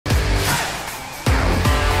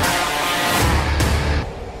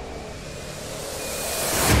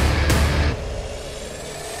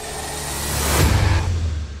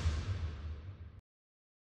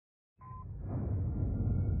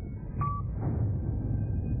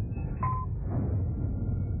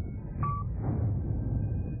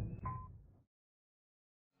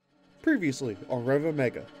Previously on Rev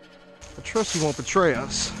Omega. I trust you won't betray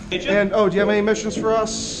us. And, oh, do you have any missions for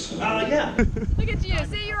us? Yeah. Look at you.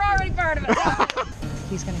 See, you're already part of it.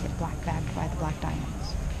 He's going to get black bagged by the Black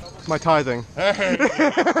Diamonds. My tithing. You've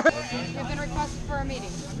been requested for a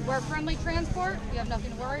meeting. We're friendly transport. You have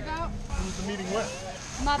nothing to worry about. Who's the meeting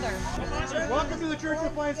with? Mother. Welcome to the Church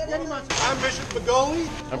of Flying Spaghetti Monster. I'm Bishop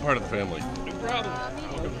Magoli. I'm part of the family.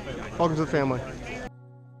 Welcome to the family.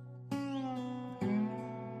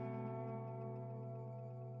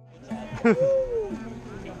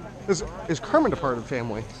 Is Kermit a part of the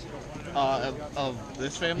family? Of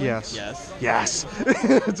this family? Yes. Yes. Yes.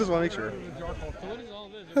 Just want to make sure.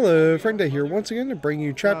 Hello, Frank Day here once again to bring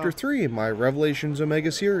you Chapter 3 in my Revelations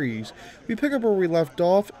Omega series. We pick up where we left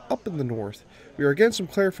off up in the north. We are getting some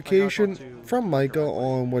clarification from Micah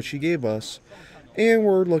on what she gave us, and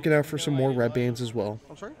we're looking out for some more red bands as well.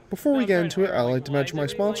 Before we get into it, I'd like to mention my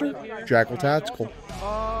sponsor, Jackal Tactical.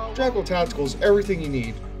 Jackal Tactical is everything you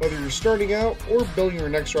need, whether you're starting out or building your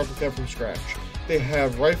next replica from scratch. They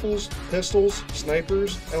have rifles, pistols,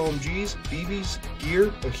 snipers, LMGs, BBs,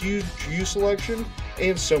 gear, a huge U selection,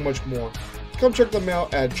 and so much more. Come check them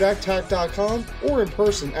out at jacktac.com or in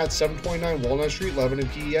person at 729 Walnut Street, Lebanon,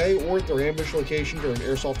 PEA, or at their ambush location during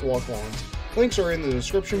Airsoft Walk-Ons. Links are in the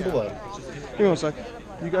description below. Give me one sec.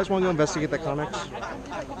 You guys want to go investigate that Connex?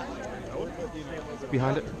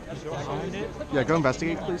 Behind it? Yeah, go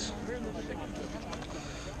investigate, please.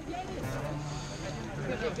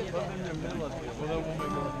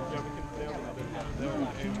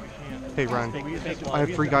 Hey Ryan, I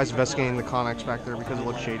have 3 guys investigating the Connex back there because it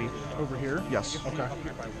looks shady. Over here? Yes. Okay.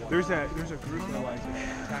 There's a group that like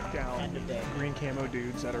track down green camo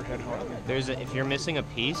dudes that are head hunting. If you're missing a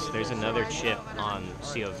piece, there's another chip on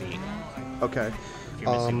COV. Okay. If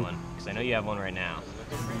you're missing one, because I know you have one right now.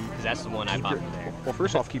 Because that's the one I bought from there. Well,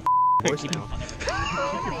 first off, keep voice down.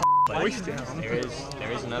 Voice down. There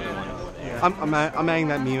is another one. Yeah. I'm adding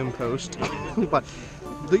that meme in post, but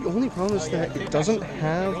the only problem is that it doesn't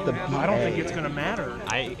have the BA. I don't think it's gonna matter.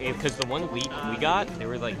 Because the one we got, they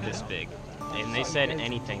were like this big, and they said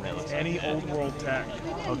anything that looks Any like that. old world tech.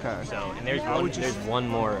 Okay. So, and there's one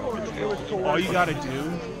more over there. All you gotta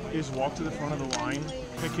do is walk to the front of the line,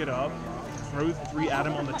 pick it up, throw 3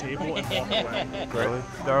 Atom on the table, and walk away. Really?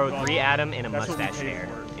 Throw 3 Atom in a That's what we mustache paid hair,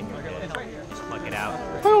 for it. and you're good. Just pluck it out.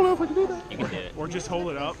 I don't know if I can do that. You can do it. Or just hold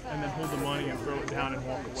it up and then hold the money and throw it down and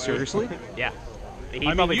walk away. Seriously? Yeah. He'd I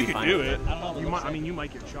mean, probably you be could fine do with it. You might. I mean, you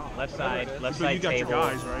might get shot. Left side But you got table. your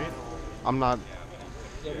guys, right? I'm not.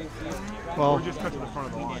 Or Well, just cut to the front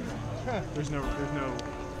of the line. There's no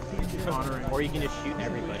honoring. Or you can just shoot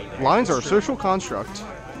everybody there. lines are a social construct.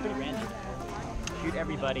 Shoot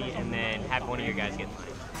everybody and then have one of your guys get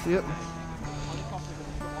in line.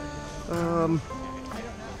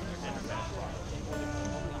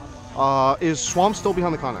 Yep. Is Swamp still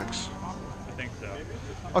behind the Connex? I think so.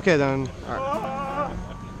 Okay then. Alright.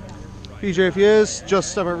 PJ, if he is,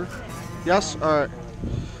 just step over. Yes? Alright.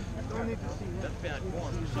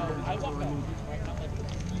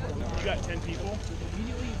 You got 10 people?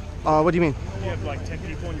 What do you mean? You have like 10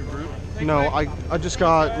 people in your group? No, I just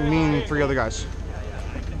got me and 3 other guys.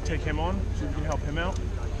 Take him on so you can help him out?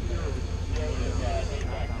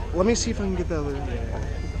 Let me see if I can get the other.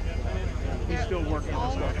 He's still working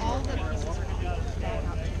on stuff.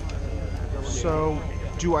 So,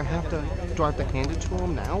 do I have to hand it to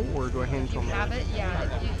him now, or do I hand it to him now? Have it? Yeah.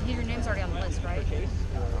 Your name's already on the list, right?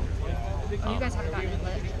 You guys haven't gotten it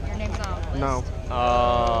lit. Your name's not on the list. No.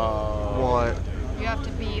 What? You have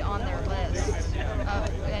to be on their list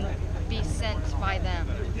and be sent by them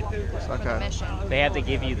for the Okay. mission. They have to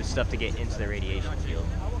give you the stuff to get into the radiation field.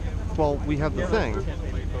 Well, we have the thing.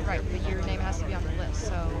 Right, but your name has to be on the list,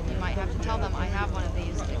 so you might have to tell them, I have one of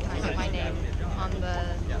these, can I get my name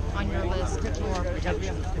on your list for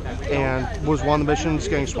protection? And was one of the missions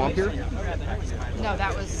getting Swamp here? No,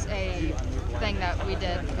 that was a thing that we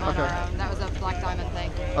did on Okay. our own. That was a Black Diamond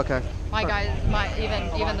thing. Okay. My guys,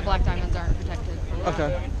 even the Black Diamonds aren't protected.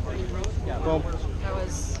 Okay. Well, That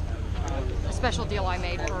was a special deal I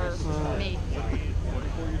made for me.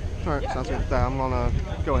 alright, sounds good. I'm gonna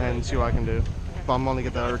go ahead and see what I can do. But I'm gonna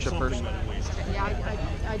get that other chip first. Yeah,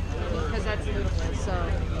 because that's so.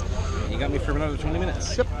 You got me for another 20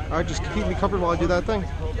 minutes. Yep. Alright, just keep me covered while I do that thing. I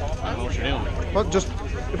don't know what you're doing. Well, just,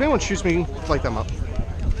 if anyone shoots me, light them up.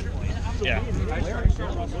 Yeah.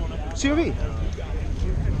 COV.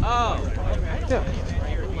 Oh! Yeah.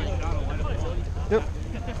 Yep.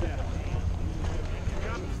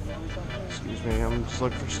 Excuse me, I'm just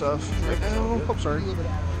looking for stuff right now. Oh, sorry.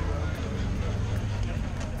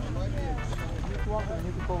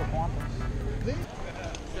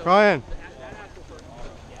 Ryan.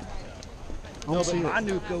 No, but my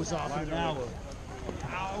nuke goes off in an hour.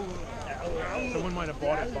 Someone might have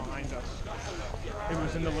bought it behind us. It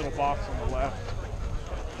was in the little box on the left.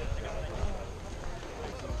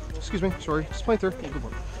 Excuse me, sorry. Just playing through. Good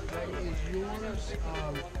one. That is yours.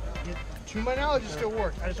 To my knowledge, it still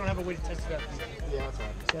works. I just don't have a way to test it out. Yeah, that's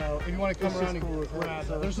right. So if you want to come around and grab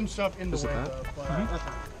that, there's some stuff in the way though. But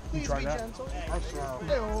please be gentle.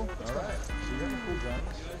 Hey-oh.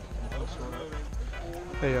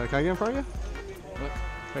 Hey, can I get in front of you? What?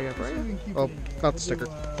 Can I get in front of you? Oh, not the sticker.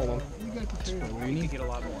 Hold on. We need to get a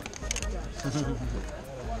lot more.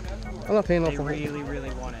 I'm not paying off They the whole.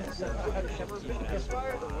 really want it. So.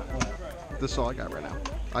 This is all I got right now.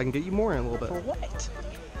 I can get you more in a little For bit. what?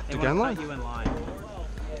 They To get in want line? to cut you in line.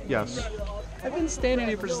 Yes. I've been standing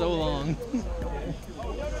here for so long.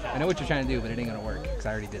 I know what you're trying to do, but it ain't gonna work because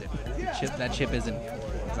I already did it. That chip isn't.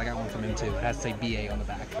 Because I got one from him too. It has to say BA on the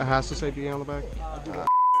back. It has to say BA on the back.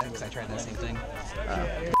 Because I tried that same thing.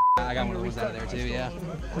 I got one of those out of there too. Yeah.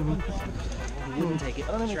 You didn't take it.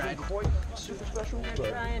 I tried.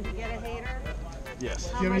 Trying to get a hater?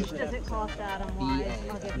 Yes. How much does it cost, Adam? Wise?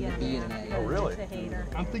 I'll give you a B hand. and an A. Oh, really? It's a hater.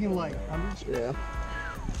 I'm thinking like hundreds. Yeah.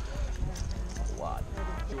 A lot.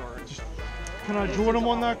 Can I join him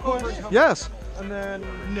on that quick? Yes. And then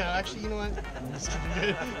no, actually, you know what?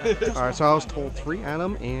 All right. So I was told 3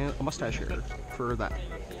 Adam and a mustache hair for that.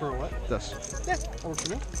 For what? This. Yeah, that works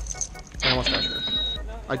for me. And a mustache hair.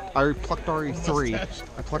 I plucked already 3. I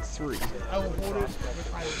plucked 3. I will hold it.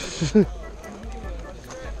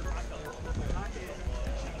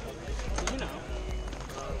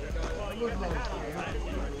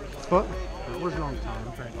 What? Where's long time?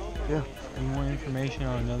 Yeah. You want information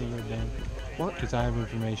on another red band? What? Because I have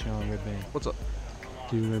information on red band. What's up?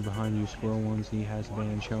 Dude right behind you, Squirrel Onesie, has a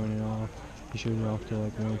band showing it off. He showed it off to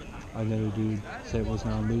like one. Another dude said it was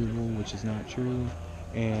non-movable, which is not true.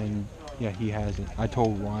 And yeah, he has it. I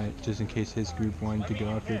told Wyatt just in case his group wanted to go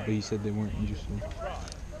after it, but he said they weren't interested.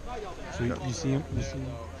 So you see him? You see him?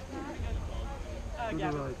 To the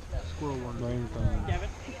right, squirrel one. Right in front of him.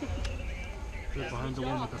 Right behind the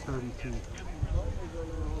one with the 32.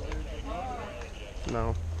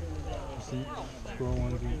 No. You see? Squirrel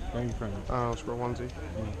Onesie, right in front of him. Oh, squirrel onesie.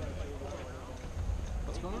 Yeah.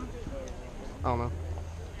 What's going on? I don't know.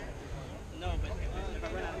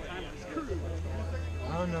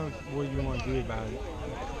 I don't know what you want to do about it.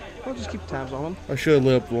 I'll just keep tabs on them. I should have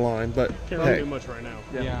lit up the line, but Can't hey. do much right now.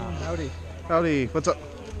 Yeah. Howdy. Howdy. What's up?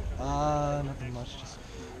 Nothing much. Just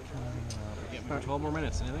Getting 12 more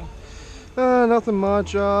minutes. Anything? Nothing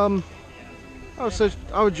much. I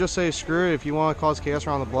would just say screw it. If you want to cause chaos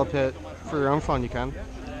around the blood pit for your own fun, you can.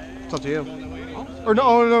 It's up to you. Or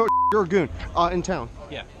no, you're a goon. In town.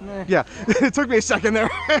 Yeah. Yeah. It took me a second there.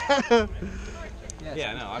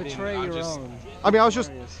 Yeah, no, I mean, Betray I'm your just, own. I mean, I was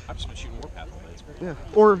just. I've just been shooting Warpath all day. It's great. Yeah.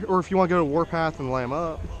 Or if you want to go to Warpath and lay them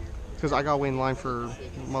up, because I got to wait in line for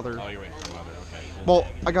Mother. Oh, you're waiting for Mother. Okay. Well,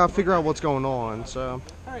 I got to figure out what's going on. So.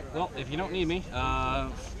 All right. Well, if you don't need me,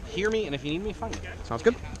 hear me, and if you need me, find me. Sounds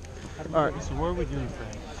good. All right. So what are we doing,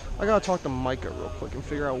 Frank? I gotta talk to Micah real quick and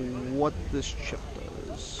figure out what this chip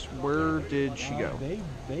does. Where did she go? They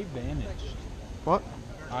vanished. What?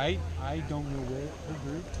 I don't know where her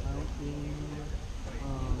group. I don't really.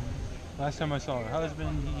 Last time I saw her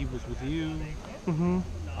husband, he was with you. Mm-hmm.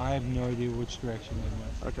 I have no idea which direction they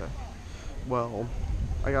went. Okay. Well,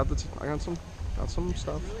 I got some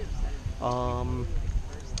stuff.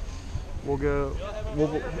 We'll go.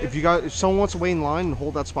 If someone wants to wait in line and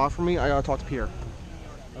hold that spot for me, I gotta talk to Pierre.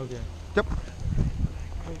 Okay. Yep.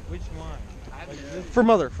 Which line? For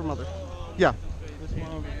mother. Yeah. This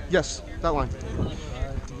one over here. Yes, that line. Do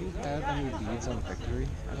you have any beads on Victory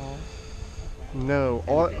at all? No.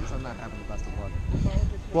 So I'm not having the best of luck.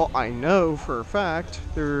 Well, I know for a fact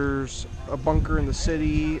there's a bunker in the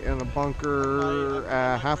city and a bunker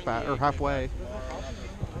halfway,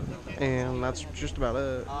 and that's just about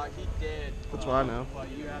it. That's what I know.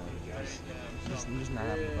 I'm just not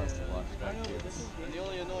having the best of luck. The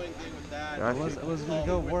only annoying thing with that. Yeah, I was gonna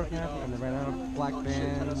go work after and they ran out of black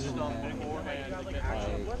bands and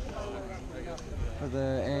for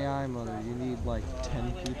the AI mother you need like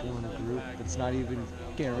 10 people in a group. It's not even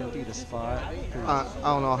guaranteed a spot. I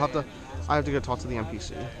don't know. I have to go talk to the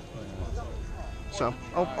NPC. So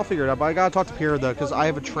I'll figure it out. But I gotta talk to Pierre though, because I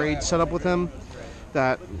have a trade set up with him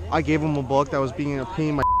that I gave him a book that was being a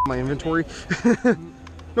pain in my inventory.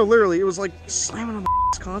 No, literally, it was like slamming on my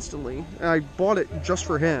constantly, and I bought it just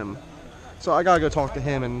for him. So I gotta go talk to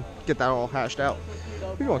him and get that all hashed out.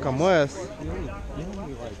 If you wanna come with?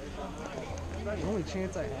 The only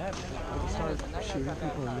chance I have is to start shooting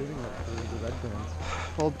people and moving up through the red bands.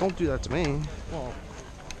 Well, don't do that to me. Well,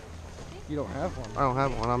 You don't have one. I don't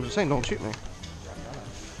have one. I'm just saying, don't shoot me.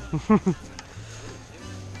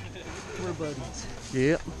 We're buddies.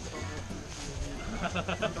 Yep.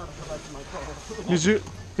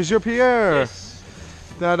 Monsieur Pierre. Yes.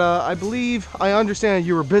 That I believe, I understand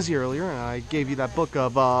you were busy earlier, and I gave you that book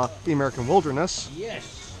of the American Wilderness.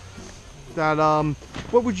 Yes. That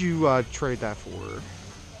what would you trade that for?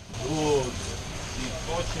 Good.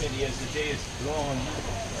 Unfortunately, as the day is gone,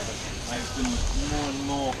 I've been more and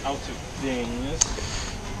more out of things.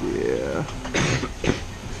 Yeah.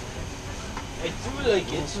 I do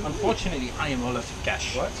like it. Unfortunately, I am all out of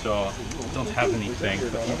cash, so I don't have anything.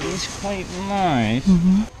 But it is quite nice.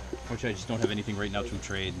 Which I just don't have anything right now to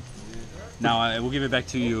trade. Now I will give it back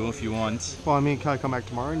to you if you want. Well, I mean, can I come back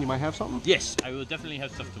tomorrow and you might have something? Yes, I will definitely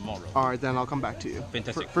have stuff tomorrow. All right, then I'll come back to you.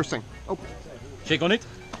 Fantastic. First thing. Oh. Shake on it.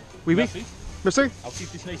 Oui, oui. Merci. Merci. I'll keep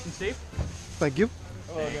this nice and safe. Thank you.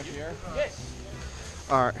 Hello, Pierre. Yes.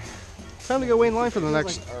 All right. Time to go wait in line for the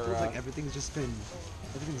next. Feels like everything's just been,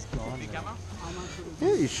 everything's gone. Now.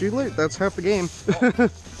 Yeah, you shoot late. That's half the game. Best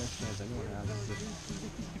chance anyone has is if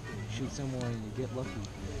you shoot someone and you get lucky.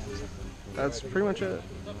 That's pretty much it.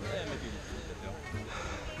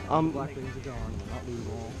 Black things are gone. Not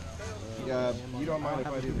legal. Yeah, you don't mind if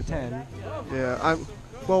I do the 10. Yeah,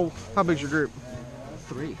 well, how big's your group?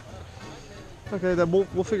 3. Okay, then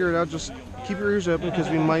we'll figure it out. Just keep your ears open because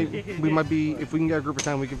we might be, if we can get a group of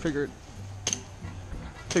 10, we can figure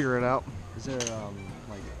it out. Is there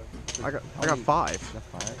like? I got 5. You got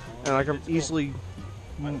 5. And I can easily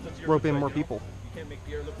rope in more people.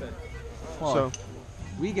 Well, So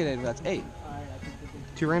we get it. That's 8.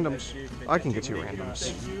 2 randoms. I can get 2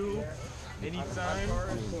 randoms.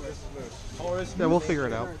 Yeah, we'll figure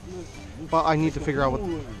it out. But I need to figure out what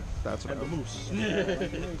that's about.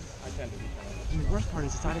 The worst part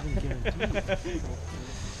is it's not even guaranteed.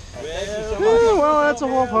 Well, that's a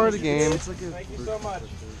whole part of the game. It's like Thank you so much.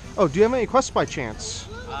 Oh, do you have any quests by chance?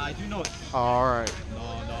 I do not. Alright.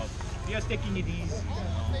 No. Just taking it easy.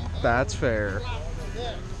 That's fair.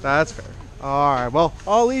 That's fair. Alright, well,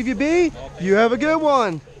 I'll leave you be. You have a good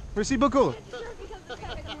one. Merci beaucoup.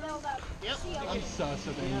 I'm sus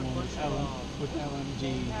of anyone with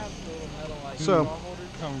LMG. So,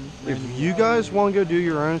 if you guys want to go do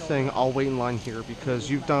your own thing, I'll wait in line here because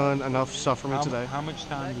you've done enough stuff for me today. How much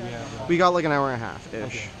time do we have left? We got like an hour and a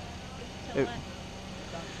half-ish.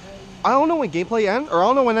 I don't know when gameplay ends, or I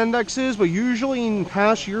don't know when index is, but usually in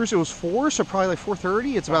past years it was 4, so probably like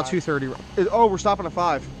 4:30. It's about 2:30. Oh, we're stopping at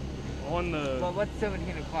 5. On the. Well, what's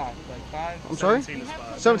 17 o'clock? Like 5? I'm sorry? 17 is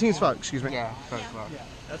 5. 17 is 5, excuse me. Yeah, 5 o'clock.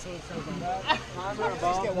 That's what it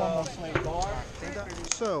says on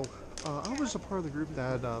So, I was a part of the group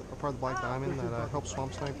that, a part of the Black Diamond that helped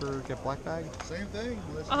Swamp Sniper get Black Bag. Same thing.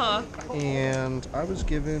 And I was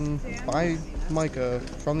given by Micah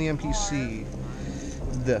from the NPC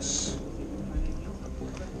this.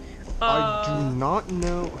 I do not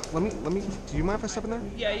know. Let me. Do you mind if I step in there?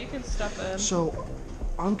 Yeah, you can step in. So,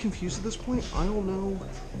 I'm confused at this point. I don't know.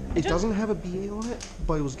 It doesn't have a BA on it,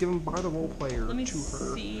 but it was given by the role player Let me to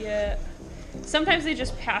her. see it. Sometimes they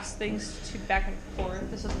just pass things to back and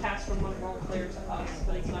forth. This was passed from one role player to us,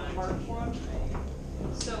 but it's not hard for them.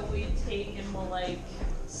 So we take and we'll like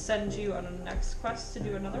send you on a next quest to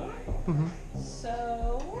do another one.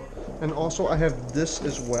 So. And also, I have this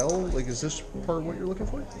as well. Like, is this part of what you're looking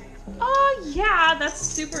for? Yeah, that's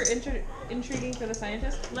super intriguing for the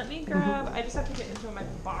scientist. Let me grab. I just have to get into my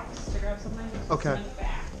box to grab something. Okay.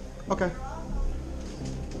 Okay.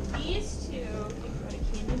 These two you can go to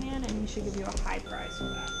Candyman, and he should give you a high price for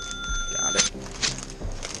that. Got it.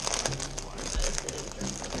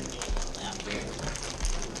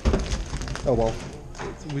 Oh well.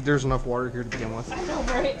 There's enough water here to begin with. I know,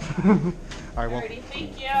 right? Alright, well. Alrighty,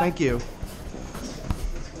 thank you. Thank you.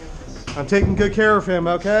 I'm taking good care of him,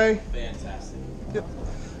 okay? Fantastic. Yep.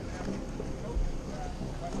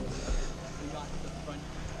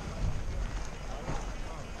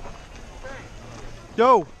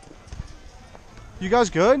 Yo! You guys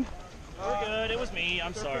good? We're good. It was me.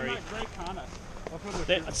 I'm sorry.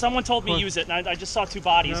 Someone told me use it, and I just saw 2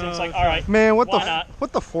 bodies, and it's like, all right. Man, what why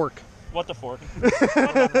the fork? What the fork? What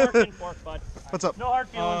the fork, bud? What's up? No hard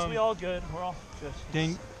feelings. We all good. We're all good.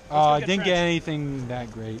 Didn't Let's go get friends. anything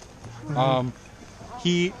that great.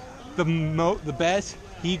 The best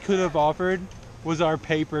he could have offered was our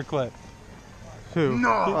paper clip. Who?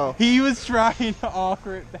 No. He was trying to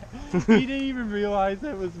offer it back. He didn't even realize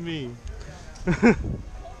it was me.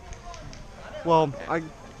 Well, I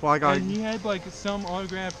got. And he had like some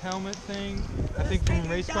autographed helmet thing. I think from a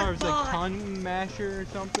race car. It was like Con Masher or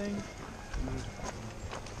something.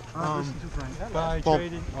 But I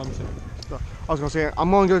traded. I'm sorry. I was gonna say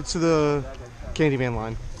I'm gonna go to the Candyman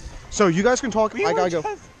line. So you guys can talk. I gotta go.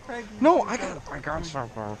 No, I got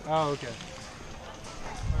something. Oh, okay.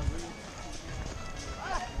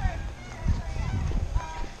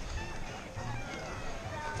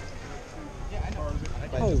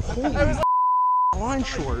 Oh, holy line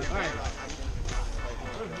short.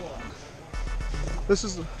 This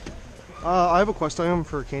is. I have a quest item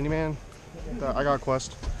for Candyman. I got a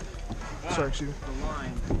quest. Sorry, excuse me.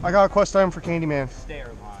 I got a quest item for Candyman.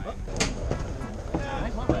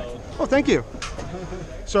 Oh, thank you.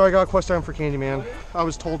 So I got a quest item for Candyman. I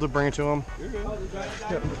was told to bring it to him.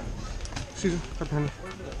 Yep. Excuse me. Right behind me.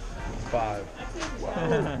 5.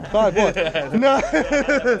 5 what? No.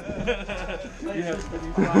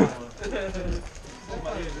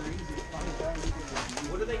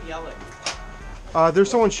 What are they yelling? There's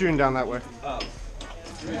someone shooting down that way. Oh.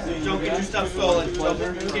 Don't get your stuff stolen. Don't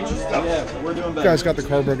get your stuff. Yeah, we're doing better. Guys got the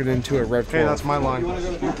car broken into at Rev 12. Hey, that's my line.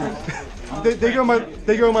 they go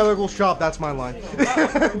to my local shop. That's my line.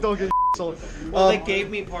 Don't get stolen. Well, they gave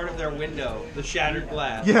me part of their window, the shattered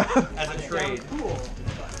glass. Yeah. As a trade.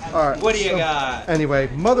 All right. What do you got? Anyway,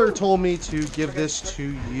 Mother told me to give this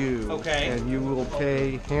to you. Okay. And you will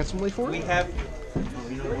pay handsomely for it. We have. Oh,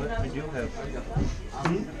 you know what? I do have.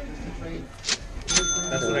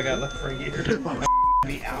 That's what I got left for a year.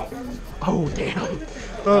 Be out. Oh damn.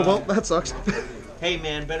 Oh well, that sucks. Hey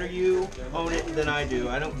man, better you own it than I do.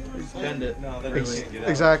 I don't spend it. No,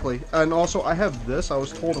 Exactly. And also, I have this. I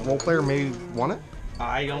was told a role player may want it.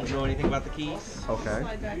 I don't know anything about the keys. Okay.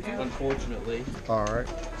 Unfortunately. All right.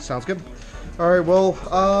 Sounds good. All right. Well,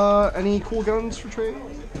 any cool guns for trade?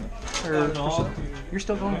 No. You're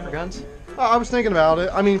still going for guns? I was thinking about it.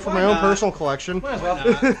 I mean, for my own not? personal collection. Might as well.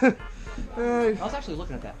 I was actually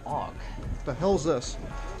looking at that AUG. The hell's this?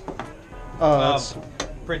 It's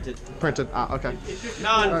printed. Printed. Ah, okay.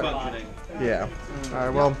 Non-functioning. Yeah. All right.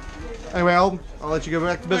 Well. Anyway, I'll let you go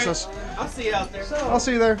back to business. I'll see you out there. I'll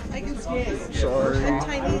see you there. I can see.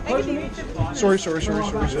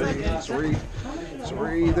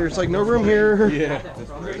 Sorry. There's like no room here. Yeah.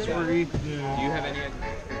 Sorry. Do you have any?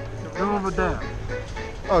 Go over there.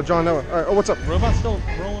 Oh, John Noah. All right. Oh, what's up? Robot still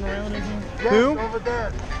rolling around in here? Who? Over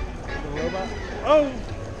there. The robot? Oh!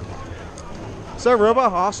 Is that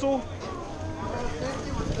robot hostile?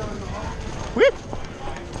 Whip!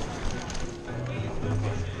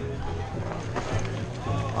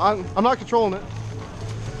 I'm not controlling it.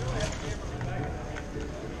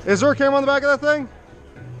 Is there a camera on the back of that thing?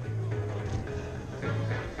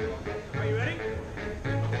 Are you ready?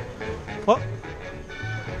 What?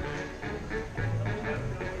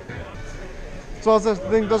 As long as that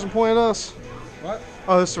thing doesn't point at us. What?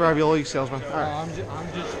 Oh, this is the ravioli salesman. All right.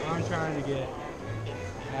 I'm trying to get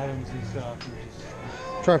items and stuff.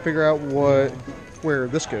 Trying to figure out where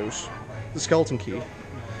this goes. The skeleton key. Did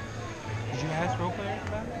you ask role players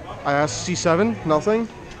about it? I asked C7, nothing.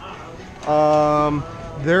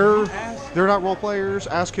 They're not role players.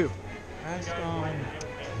 Ask who? Ask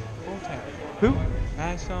Voltec. Who?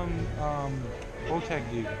 Ask Voltec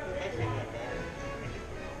dude.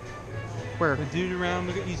 Where? The dude around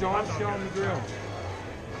the he's always on the grill.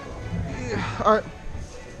 Yeah, all right.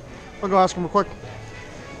 I'll go ask him real quick.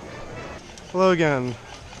 Hello again.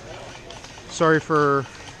 Sorry for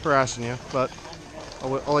harassing you, but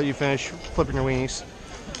I'll let you finish flipping your weenies.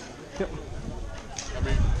 Yep.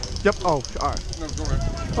 Yep. Oh, all right. No, go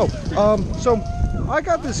ahead. Oh, so I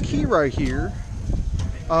got this key right here.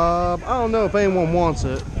 I don't know if anyone wants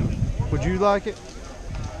it. Would you like it?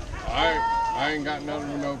 I ain't got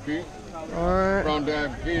nothing with no key. All right. Wrong to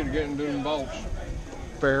have a key to get into them bolts.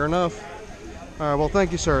 Fair enough. All right. Well,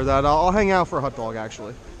 thank you, sir. That I'll hang out for a hot dog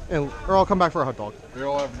actually, or I'll come back for a hot dog.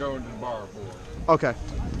 You'll have to go into the bar for it. Okay.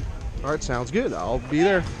 All right. Sounds good. I'll be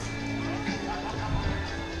there.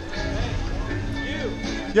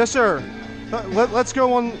 Yes, sir. Let's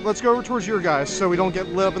go over towards your guys so we don't get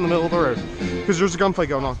lit up in the middle of the road because there's a gunfight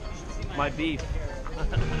going on. My beef.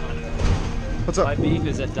 What's up? My beef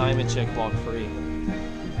is that Diamond Chick walked free.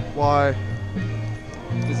 Why?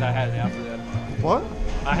 Because I had it out for them. What?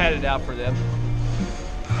 I had it out for them.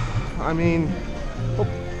 I mean,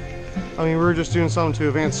 we were just doing something to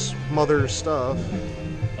advance Mother's stuff.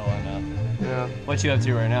 Oh, I know. Yeah. What you up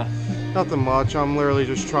to right now? Nothing much. I'm literally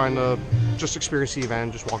just trying to experience the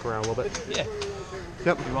event, just walk around a little bit. Yeah.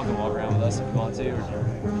 Yep. You're welcome to walk around with us if you want to, or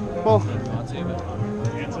well, if you want to, but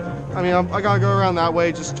I mean, I gotta go around that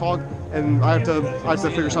way, just talk, and I have to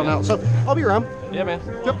figure something out. So I'll be around. Yeah, man.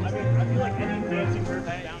 Yep.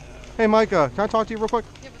 Hey, Micah, can I talk to you real quick?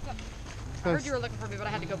 Yeah, what's up? I heard you were looking for me, but I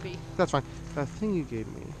had to go pee. That's fine. That thing you gave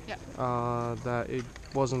me. Yeah. That it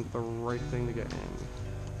wasn't the right thing to get in.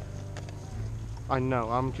 I know,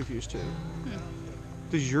 I'm confused too.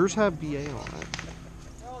 Does yours have BA on it?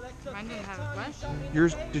 Mine didn't have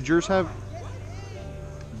what? Did yours have?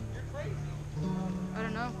 I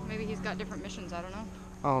don't know. Maybe he's got different missions. I don't know.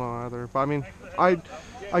 I don't know either. But I mean,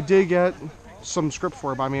 I did get some script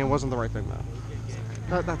for it, but I mean, it wasn't the right thing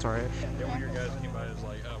though. That's all right. Yeah, when your guys came by, it was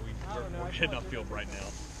like, oh, we're hitting up field right now.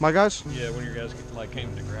 My guys? Yeah, when your guys like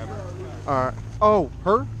came to grab her. Oh,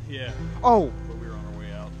 her? Yeah. Oh. But we were on our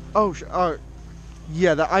way out. Oh,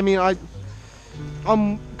 yeah. I mean,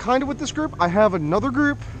 I'm kind of with this group. I have another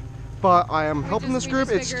group, but I am helping this group.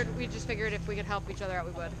 We just figured if we could help each other out,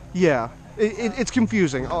 we would. Yeah, it's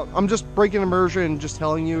confusing. I'm just breaking immersion and just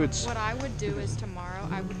telling you it's. What I would do is tomorrow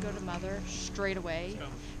I would go to Mother straight away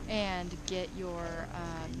and get your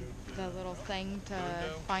the little thing to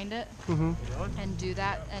find it and do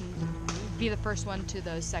that and be the first one to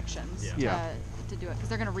those sections to do it because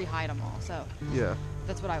they're gonna rehide them all. So yeah,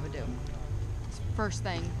 that's what I would do. First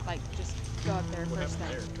thing, like just go up there first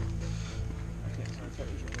thing.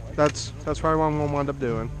 That's probably what I'm gonna wind up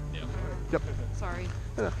doing. Yep. Sorry.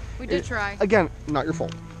 We did try. Again, not your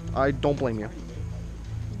fault. I don't blame you.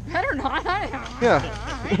 Better not. Yeah.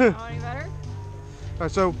 I don't know any better. All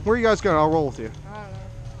right, so where are you guys going? I'll roll with you. I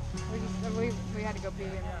don't know. We had to go pee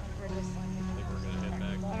and we're just. We're gonna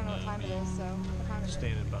head back. I don't know what time it is, so. What time is it?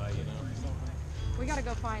 Standing by, you know. We gotta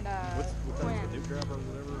go find Quinn.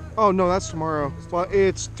 Oh no, that's tomorrow. Well,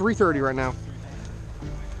 it's 3:30 right now.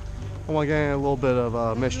 I'm like getting a little bit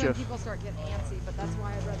of mischief. People start getting antsy, but that's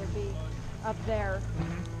why I'd rather be up there,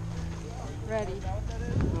 ready. I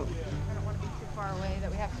don't want to be too far away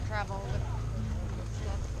that we have to travel with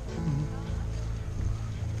stuff.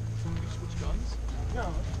 Switch guns?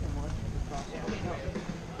 No.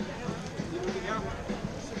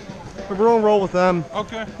 We're gonna roll with them.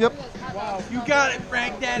 Okay. Yep. Wow. You got it,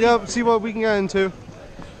 Frank Daddy. Yep. See what we can get into.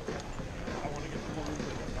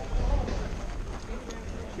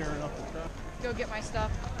 Go get my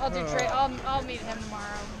stuff. I'll do trade. I'll meet him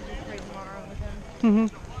tomorrow. Do trade tomorrow with him.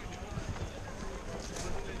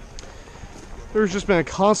 There's just been a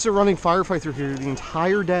constant running firefight through here the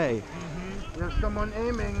entire day. There's someone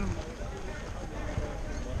aiming.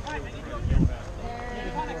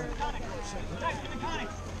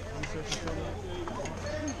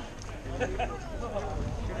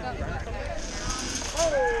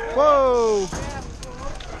 Whoa!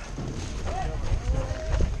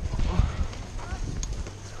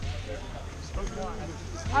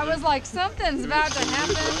 I was like, something's about to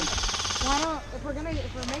happen. Why don't, if we're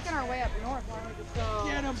making our way up north, why don't we just go?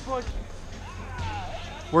 Get him, push.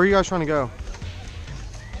 Where are you guys trying to go?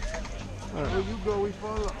 Where you go, we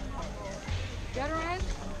follow. Get her in?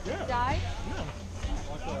 Yeah. Die? Yeah.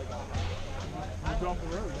 Off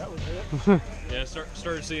the road, that was it. Yeah,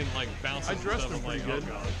 started seeing like bounces. I dressed him like, oh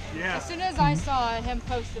god. Yeah. As soon as I saw him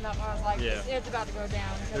posting up, I was like, Yeah. it's about to go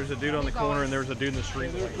down. There's a dude on the corner and there was a dude in the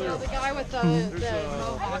street. Well, the guy with the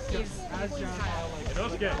mohawk, he's kind of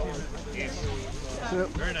Those guys. Yep.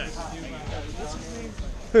 Very nice.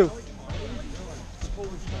 Who?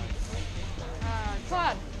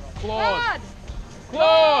 Claude. Claude.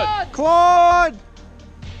 Claude. Claude!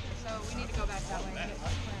 So we need to go back that way.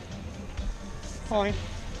 Fine.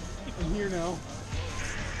 I'm here now.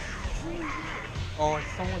 Oh,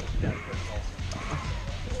 it's someone's death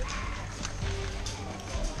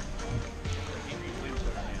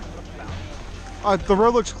pistol. The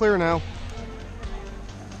road looks clear now.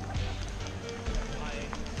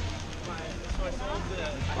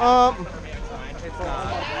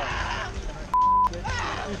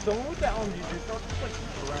 Is the one with that on you just like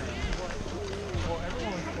running? Well,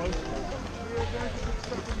 everyone's close to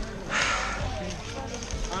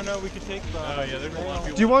I don't know, we could take the... Oh yeah, there's a lot of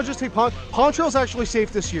people. Do you want to just take Pawn Trail's actually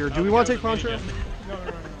safe this year. Do we want to take Pawn Trail? No.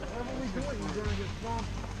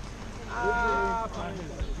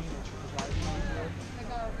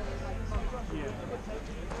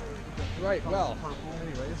 Right, well,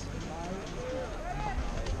 anyways.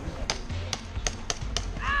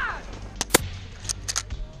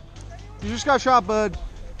 You just got shot, bud.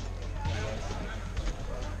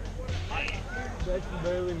 That's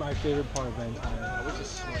literally my favorite part of the entire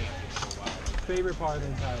favorite part of the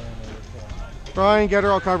entire anime. Brian, get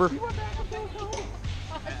her, I'll cover.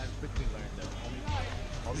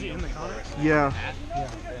 Is he in the comics? Yeah.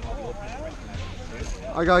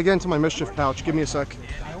 I gotta get into my mischief pouch. Give me a sec.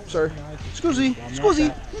 Sorry. Scusi.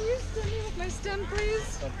 Scusi. Can you send me with my stem,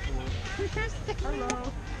 please? Hello.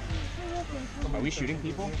 Are we shooting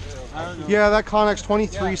people? I don't know. Yeah, that Connex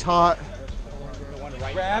 23's hot.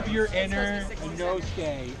 Grab your inner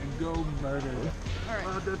Inosuke and go murder. All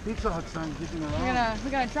right. The Pizza Hut sign kicking around. We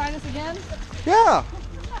gonna try this again? Yeah.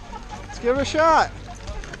 give it a shot.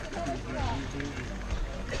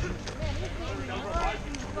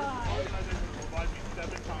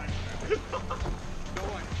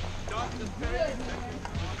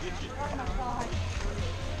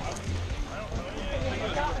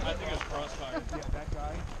 I think it's crossfire. Yeah, that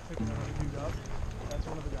guy picking another dude up. That's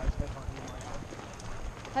one of the guys headhunting me.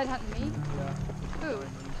 Headhunting me? Yeah. Who?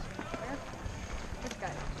 Where? Which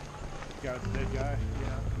guy? Yeah, it's a dead guy.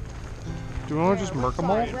 Yeah. Do we want to just murk them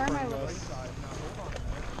all? Where am I looking?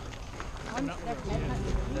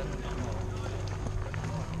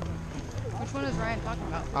 Which one is Ryan talking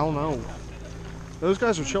about? I don't know. Those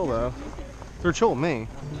guys are chill though. They're chill with me.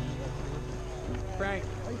 Frank,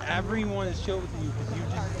 everyone is chill with you because you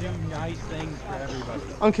just do nice things for everybody.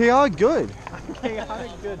 I'm chaotic good. I'm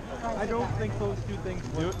chaotic good. I don't think those two things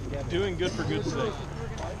work together. Doing good for good's sake.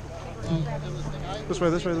 This way,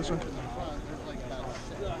 this way, this way.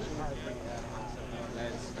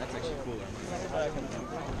 That's actually cooler.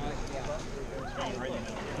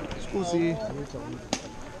 Squeezy.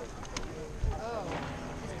 Oh,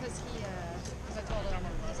 it's because I told him,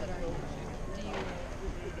 he said, are you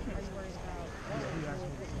worried about?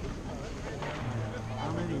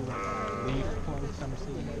 How many leaf points I'm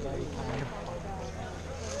seeing today?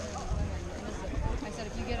 I said,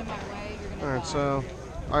 if you get in my way, you're gonna Alright, so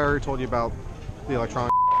I already told you about the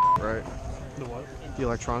electronic, right? The what? The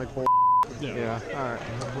electronic hole. Yeah. Alright.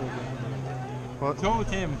 What? Told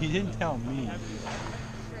him, he didn't tell me.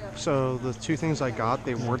 So the two things I got,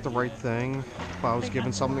 they weren't the right thing, but I was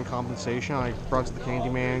given something in compensation. I brought it to the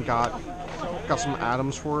Candyman, got some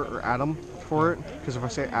atoms for it, or Adam for it, because if I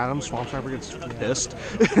say Adam, Swamp Sniper gets pissed.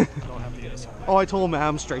 Oh, I told him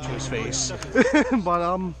Adam straight to his face.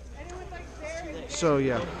 But so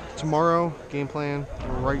yeah, tomorrow game plan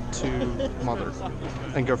right to Mother,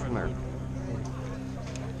 and go from there.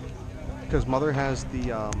 Because Mother has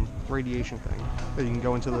the radiation thing that you can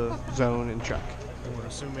go into the zone and check. We're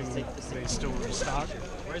assuming they still restock.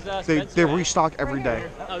 Where's that? They restock every day.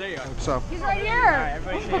 Oh, there you go. So. He's right here. All right,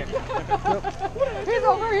 everybody's here. He's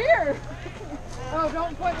over here. Oh,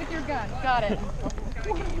 don't point with your gun. Got it.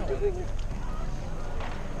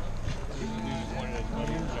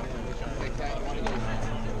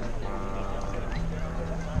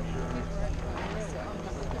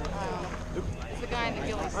 It's the guy in the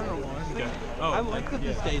ghillie suit. I like that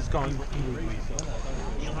this day's going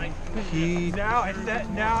He. Now I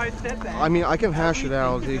said that. I mean, I can hash it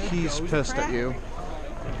out. He's pissed at you.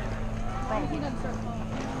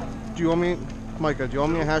 Do you want me, Micah? Do you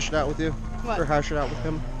want me to hash it out with you? What? Or hash it out with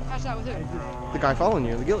him? Hash out with who? The guy following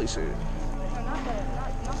you, the ghillie suit. No,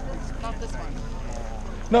 not this one.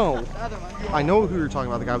 No. The other one. I know who you're talking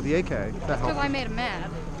about. The guy with the AK. That Because helped. I made him mad.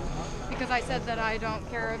 Because I said that I don't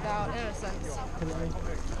care about innocence.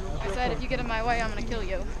 I said, if you get in my way, I'm going to kill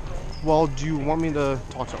you. Well, do you want me to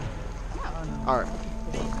talk to him? No. Alright.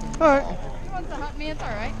 Alright. He wants to hunt me, it's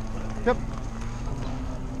alright. Yep.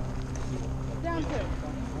 Down two.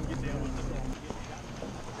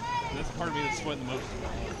 That's the part of me that's sweating the most.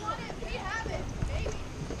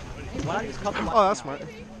 Why not just cut the lining Oh, that's out? smart.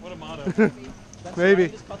 What a motto. Maybe.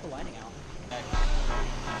 Just cut the lining out.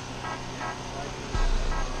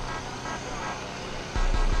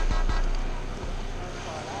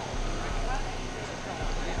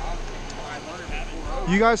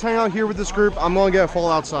 You guys hang out here with this group. I'm gonna get a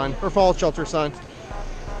fallout sign or fallout shelter sign.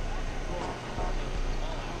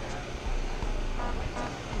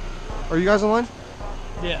 Are you guys online?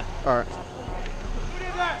 Yeah. All right.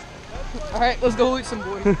 All right, let's go eat some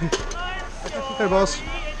boys. Hey, boss.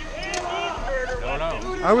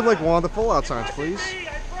 I would like one of the fallout signs, please.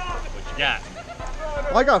 What you got?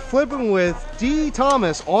 I got flipping with D.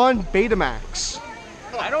 Thomas on Betamax.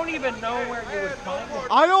 I don't even know where you would find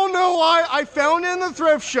it. I don't know why. I found it in the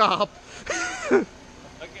thrift shop. I'm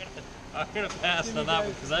gonna pass on that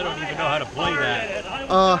one because I don't even know how to play that.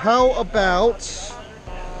 How about?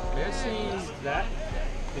 May I see that?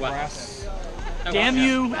 Brass. Damn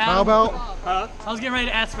you, Adam. How about? I was getting ready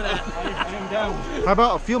to ask for that. How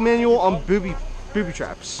about a field manual on booby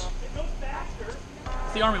traps?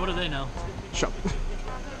 It's the Army, what do they know? Shut up.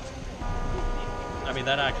 I mean,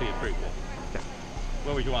 that actually is pretty cool. Yeah.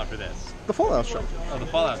 What would you want for this? The fallout shelter. Oh, the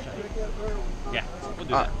fallout shelter. Yeah, we'll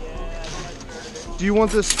do that. Do you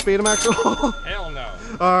want this Betamax? Hell no.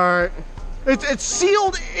 All right. It's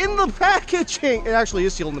sealed in the packaging. It actually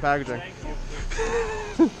is sealed in the packaging.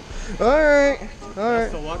 All right. All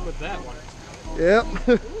right. Best of luck with that one. Yep.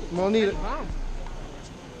 I'm gonna need it.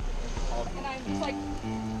 And I'm just like,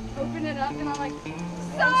 open it up and I'm like,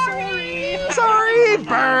 sorry! Sorry,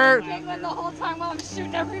 Bert. Giggling the whole time while I'm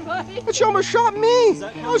shooting everybody. But you almost shot me.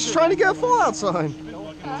 I was just trying to get a fallout sign.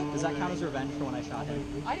 Does that count as revenge for when I shot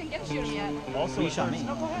him? I didn't get to shoot him yet. Also, you shot me.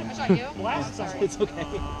 I shot you. Blast, sorry. It's okay.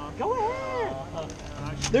 Go ahead.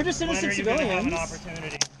 They're just innocent civilians.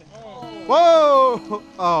 Whoa!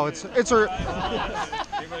 Oh, it's her.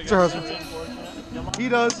 It's her husband. He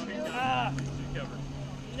does.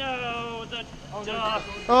 No, the duck.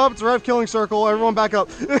 Oh, it's a Rev killing circle. Everyone back up.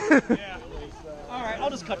 All right, I'll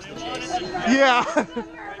just cut to the chase. Yeah.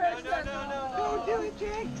 Don't do it,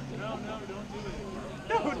 Jake.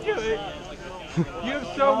 Don't do it. You have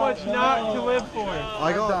so much not to live for.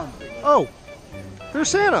 I got. Oh, there's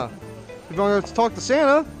Santa. If you want to talk to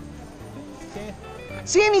Santa.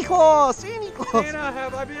 Santa Claus. Santa Claus. Santa,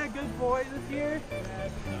 have I been a good boy this year?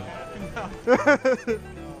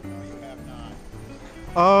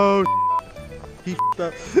 Oh, he f***ed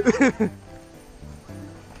up.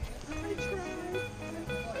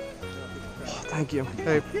 Oh, thank you.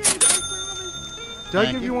 Hey. Did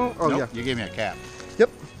I give you one? Oh, nope, yeah. You gave me a cap. Yep.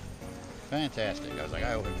 Fantastic. I was like,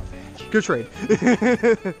 I owe him a badge. Good trade. He's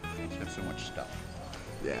got so much stuff.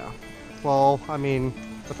 Yeah. Well, I mean,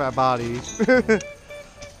 the fat body.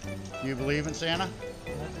 You believe in Santa?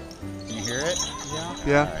 Can you hear it?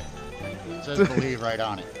 Yeah. All right. It says believe right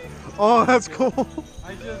on it. Oh, that's cool.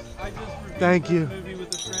 I just reviewed Thank you. this movie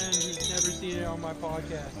with a friend who's never seen it on my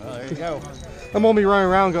podcast. Well, there you go. I'm gonna be running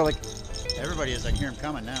around and go like. Everybody is. I can hear him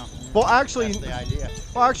coming now. Well, actually. That's the idea.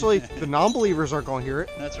 Well, actually, the non-believers aren't gonna hear it.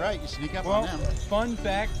 That's right. You sneak up Well, on them. fun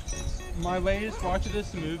fact, my latest watch of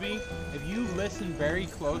this movie, if you listen very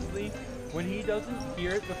closely, when he doesn't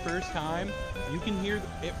hear it the first time, you can hear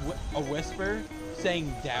it a whisper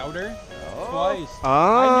saying doubter twice.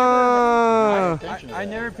 Ah. I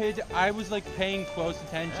never paid. I was like paying close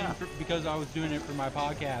attention because I was doing it for my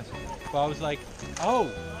podcast. But I was like, oh,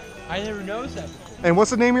 I never noticed that before. And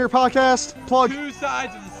what's the name of your podcast? Plug. Two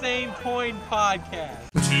Sides of the Same Coin podcast.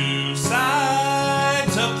 Two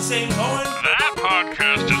sides of the same coin. That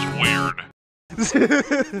podcast is weird.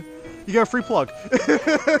 You got a free plug.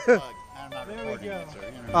 There we go.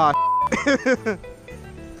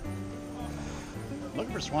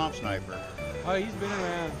 Looking for Swamp Sniper. Oh, he's been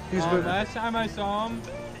around. He's been. Last time I saw him,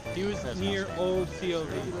 he was near old COV.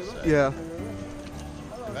 Yeah.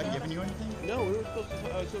 Have I given you anything? No, we were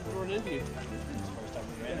supposed to run into you.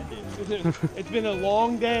 It's been a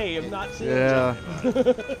long day of not seeing Yeah.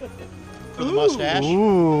 For the mustache?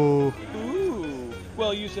 Ooh. Ooh.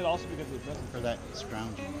 Well, you said also because of the present. For that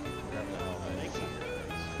scrounging.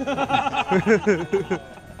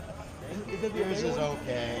 Yours is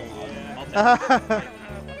okay.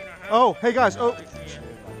 Oh, hey guys. Oh.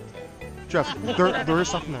 Jeff, there is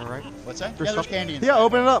stuff in there, right? What's that? There's There's candy inside. Yeah,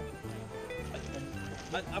 open it up.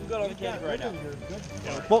 I'm good on the candy right now.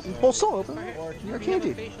 Well, still open it. You got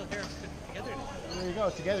candy. There you go.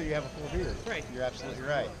 Together you have a full beard. Right. You're absolutely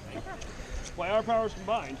right. By our powers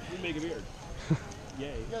combined, we make a beard. Yay.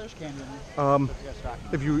 Yeah, there's candy in there.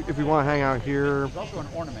 If you want to hang out here There's also an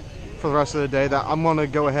ornament. for the rest of the day, that I'm gonna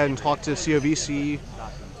go ahead and talk to COVC,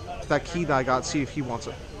 that key that I got, see if he wants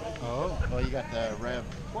it. Oh. Well, you got the Rev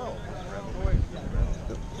 12.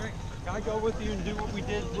 Can I go with you and do what we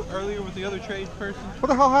did earlier with the other trade person? What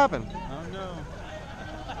the hell happened? Oh no.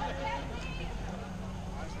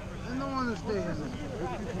 I don't want to stay here.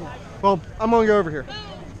 Well, I'm gonna go over here.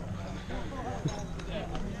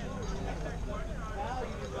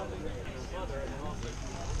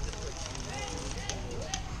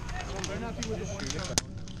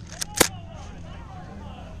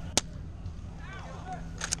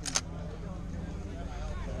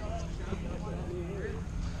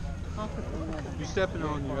 You're stepping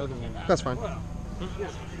on your other one. That's fine.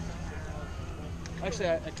 Actually,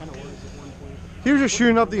 I kind of was at one point. He was just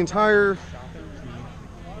shooting up the entire.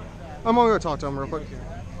 I'm gonna go talk to him real quick.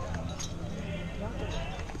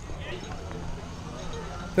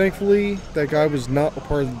 Thankfully, that guy was not a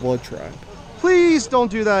part of the blood tribe. Please don't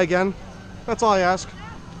do that again. That's all I ask.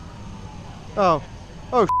 Oh,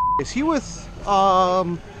 is he with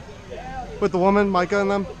the woman, Micah, and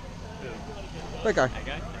them? That guy.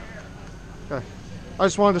 Okay. I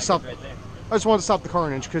just wanted to stop. I just wanted to stop the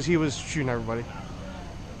carnage because he was shooting everybody.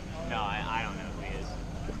 No, I don't know who he is.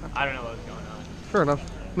 I don't know what's going on. Fair enough.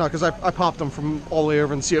 No, because I popped him from all the way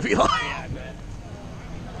over in the COV line. Yeah, I bet.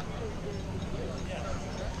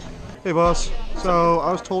 Hey, boss. So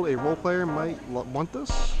I was told a role player might want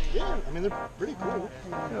this. Yeah, I mean, they're pretty cool.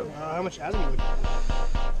 How much admin would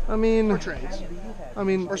I mean, or trays?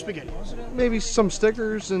 Or spaghetti. Maybe some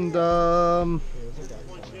stickers and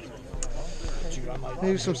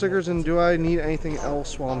maybe some stickers. And do I need anything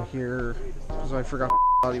else while I'm here? Because I forgot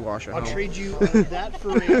body wash at I'll home. trade you that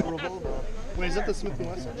for a revolver. Wait, is that the Smith &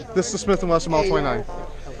 Wesson? This is the Smith & Wesson Model 29.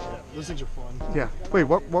 Those things are fun. Yeah. Wait,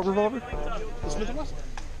 what revolver? The Smith & Wesson.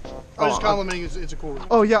 I was just complimenting it's a cool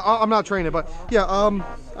revolver. Oh yeah, I'm not trained it, but yeah,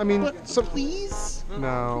 I mean, please?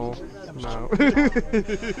 No.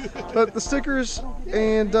 But the stickers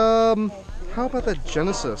and how about that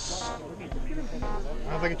Genesis? I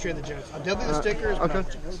don't know if I can trade the Genesis. I'll definitely the stickers. Okay. Not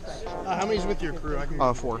the Genesis. How many's with your crew? I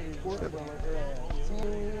can 4. Yep.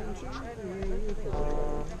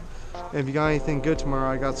 If you got anything good tomorrow,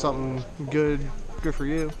 I got something good for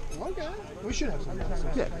you. Okay. We should have something.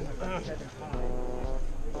 Yeah.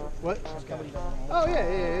 What? Oh yeah.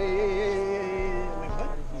 Wait,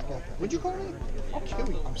 what? What'd you call me? I'll kill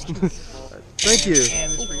you. I'm just kidding. Thank you.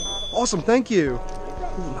 And this for you. Awesome, thank you.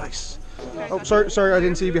 Ooh, nice. Oh, sorry, I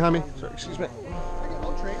didn't see you behind me. Sorry, excuse me.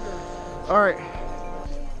 All right,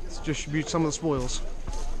 let's distribute some of the spoils.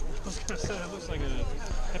 I was gonna say that looks like a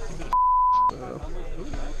hefty bit of.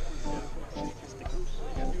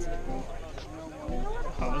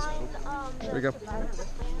 There we go.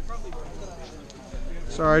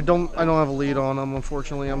 Sorry, I don't have a lead on them,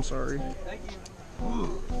 unfortunately. I'm sorry.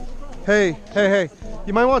 Hey.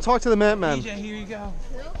 You might want to talk to the Minutemen. DJ, here you go.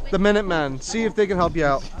 The Minutemen. See if they can help you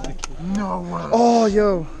out. Noah. Oh,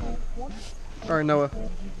 yo. All right, Noah.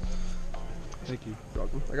 Thank you.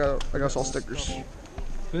 I got us all stickers.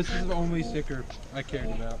 This is the only sticker I cared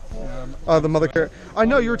about. The mother carrot. I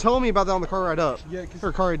know, you were telling me about that on the car ride up. Yeah,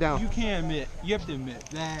 or car ride down. You have to admit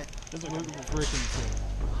that is a freaking cool.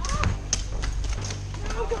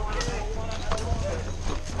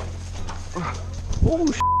 Oh,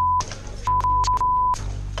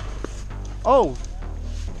 oh.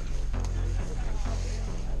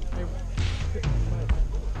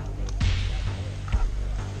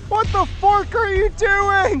 What the fork are you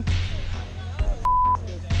doing?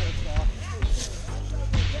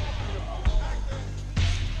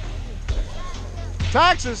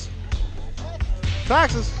 Taxes.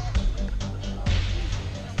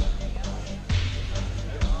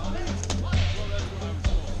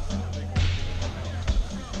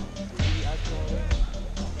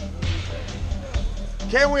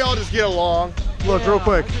 Can't we all just get along? Look, real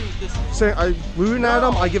quick. Say I loot an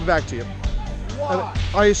item, I give it back to you.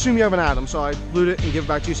 I assume you have an item, so I loot it and give it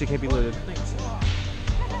back to you, so it can't be looted.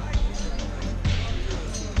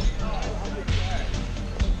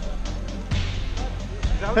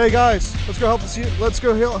 Hey guys, let's go help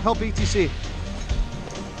ETC.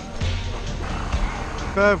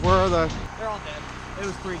 Bev, where are they? They're all dead. It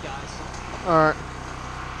was 3 guys. All right.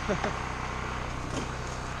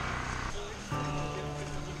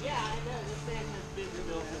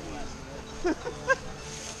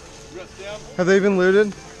 Have they been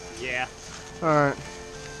looted? Yeah. All right.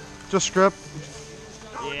 Just strip.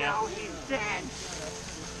 Yeah. He's dead.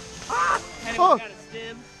 Oh. Got a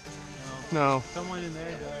stim? No. Someone in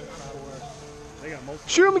there does. They got multiple.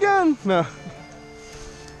 Shoot him again. No.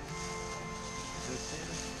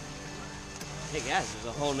 Hey guys, there's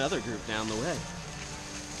a whole nother group down the way.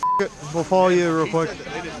 We'll follow you real quick.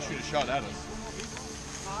 They didn't shoot a shot at us.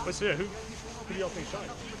 But so yeah, who do y'all think shot?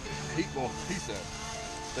 He said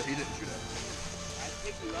that he didn't shoot at us.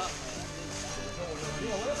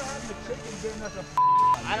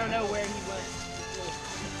 I don't know where he went.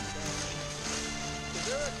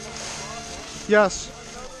 Yes.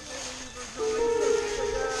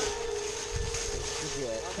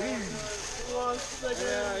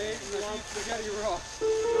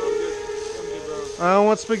 I don't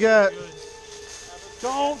want spaghetti.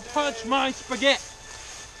 Don't touch my spaghetti.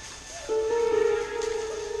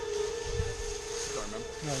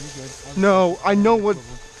 No, you're good. No,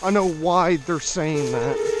 I know why they're saying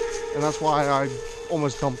that, and that's why I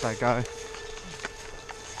almost dumped that guy.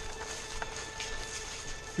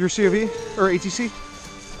 Your COV or ATC?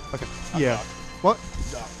 Okay. Yeah. Doc. What?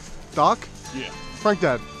 Doc? Yeah. Frank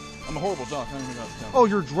dead. I'm a horrible doc. I don't even know how to tell. Oh,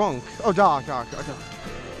 you're drunk. Oh, Doc. Okay.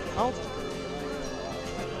 I'll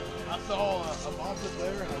I saw a box up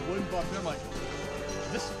there and a wooden box there. I'm like,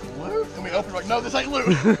 is this loot? And we opened like, no, this ain't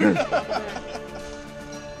loot.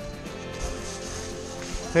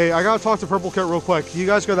 Hey, I gotta talk to Purple Coat real quick. You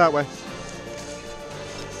guys go that way.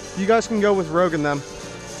 You guys can go with Rogue and them.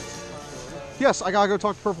 Yes, I gotta go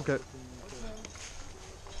talk to Purple Coat.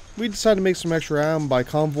 We decided to make some extra ammo by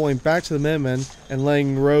convoying back to the Minutemen and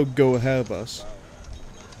letting Rogue go ahead of us.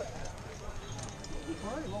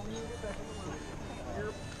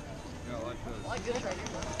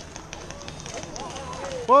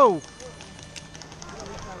 Whoa!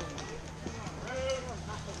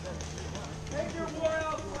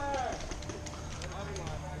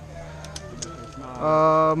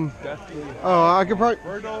 Oh, I could probably.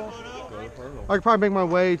 I could probably make my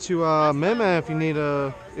way to Mima if you need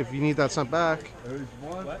that sent back.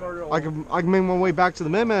 I can make my way back to the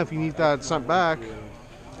Mima if you need that sent back.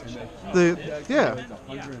 Yeah.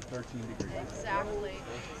 Exactly.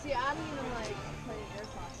 See, I don't even like playing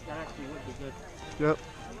airsoft. That actually would be good. Yep.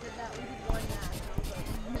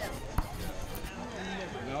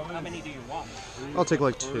 How many do you want? I'll take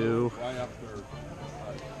like 2.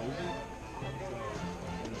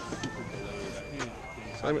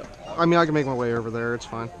 I mean, I can make my way over there. It's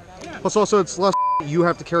fine. Plus, also, it's less you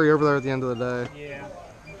have to carry over there at the end of the day.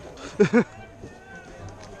 Yeah.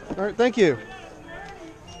 All right, thank you.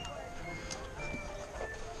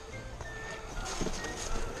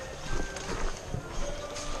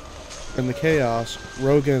 In the chaos,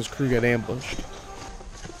 Rogue and his crew get ambushed.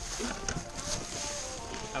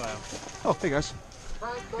 Hello. Oh, hey guys.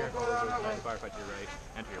 Careful, there's a firefight to your right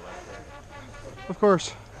and to your left there. Of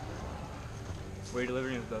course. Where are you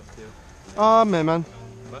delivering the stuff to? Minutemen.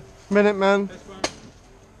 What? Minutemen.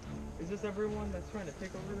 Is this everyone that's trying to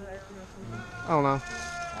take over the area? I don't know.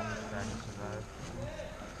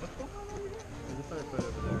 What's going on over here? There's a firefight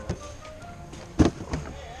over there.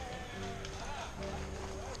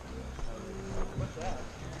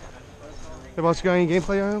 Hey boss, you got any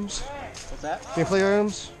gameplay items? What's that? Gameplay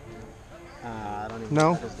items? I don't even No?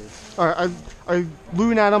 know what that is, dude. Alright, I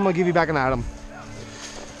loot an atom, I'll give you back an atom.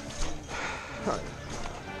 Alright.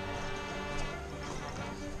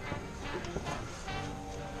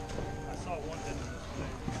 I saw one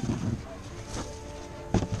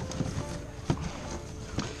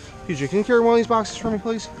PJ, can you carry one of these boxes for me,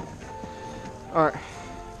 please? Alright. I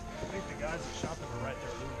think the guys at shopping are right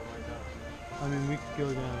there looting right now. I mean, we could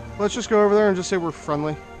go down. Let's just go over there and just say we're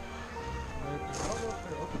friendly.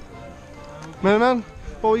 Man,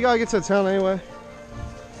 well, we gotta get to the town anyway.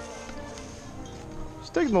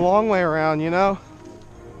 It's taking the long way around, you know?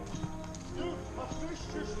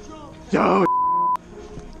 Yo!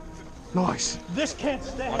 Nice. This can't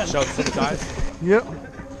stand. Want to show to the guys? Yep.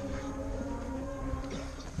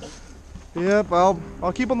 Yep,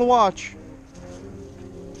 I'll keep on the watch.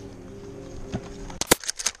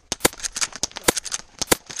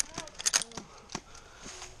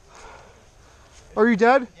 Are you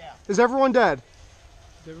dead? Yeah. Is everyone dead?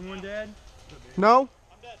 Is everyone dead? No?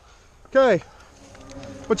 I'm dead. Okay.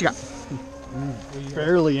 What you got?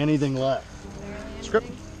 Barely anything left. Script?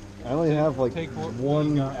 I only have like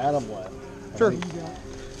one atom left. Sure.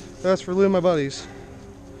 That's for looting my buddies.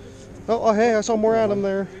 Oh, hey, I saw more atom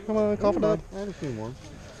there. Come on, cough it up. I had a few more.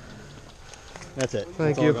 That's it.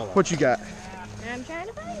 Thank That's all you. I got left. What you got? I'm trying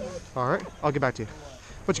to find it. All right, I'll get back to you.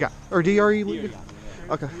 What you got? Or DRE?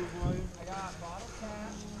 Okay.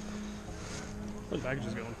 Where the package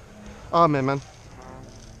is going? Oh, man.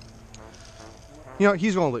 You know,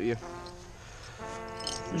 he's gonna loot you.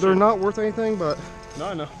 They're not worth anything, but... No,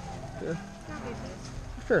 I know. Yeah.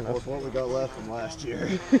 Fair enough. That's what we got left from last year.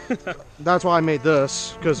 That's why I made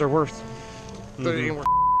this, because they're worth... They ain't worth...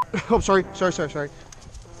 Oh, sorry.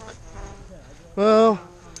 Well...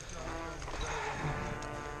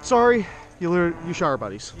 Sorry, you shot our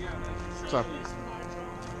buddies. So...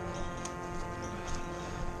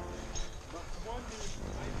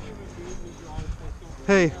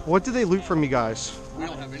 Hey, what did they loot from you guys? We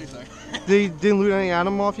don't have anything. They didn't loot any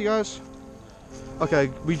atom off you guys? Okay,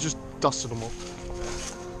 we just dusted them all.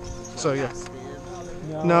 So yeah.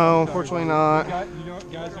 No, unfortunately not. You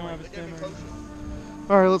guys don't have a stem or anything?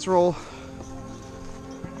 Alright, let's roll.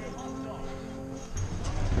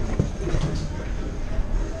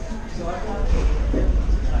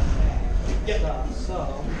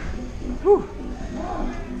 Whew.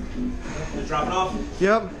 You drop it off?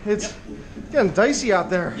 Yep, it's getting dicey out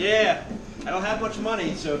there. Yeah. I don't have much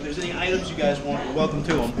money, so if there's any items you guys want, you're welcome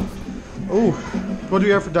to them. Ooh, what do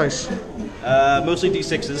you have for dice? Mostly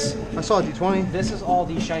D6s. I saw a D20. This is all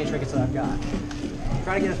these shiny trinkets that I've got.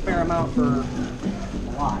 Try to get a fair amount for a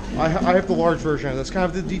lot. I have the large version of this. Can I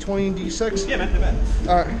have the D20 and D6? Yeah, man, I bet.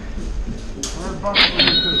 Alright.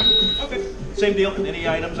 Okay. Same deal. Any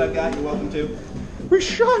items I've got, you're welcome to. We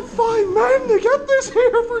shot 5 men to get this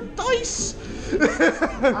here for dice!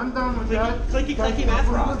 I'm done with that. Clicky math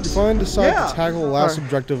rocks. You finally decide to tackle the last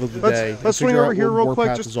objective of the day. Let's swing figure over out here what real quick.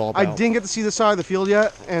 Warpath is all I about. didn't get to see the side of the field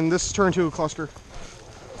yet, and this turned into a cluster.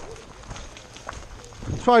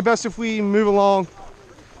 It's probably best if we move along.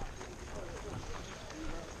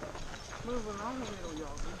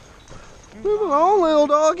 Move along, little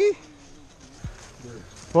doggy.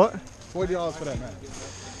 What? $40 for that man.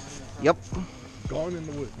 Yep. Gone in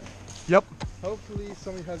the woods. Yep. Hopefully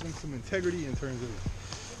somebody has some integrity and turns it in.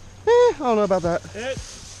 I don't know about that.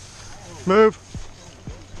 Move.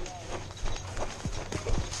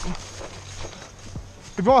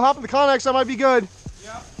 If you want to hop in the Connex, that might be good.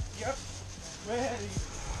 Yep. Ready.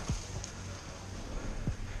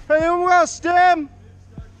 Hey, anyone got a stem?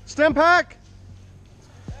 Stem pack?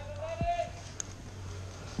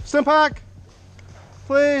 Stem pack,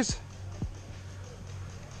 please.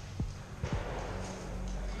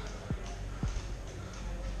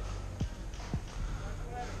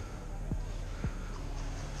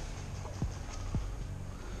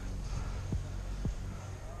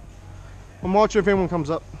 I'm watching if anyone comes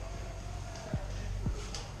up.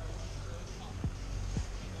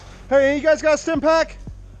 Hey, you guys got a stim pack?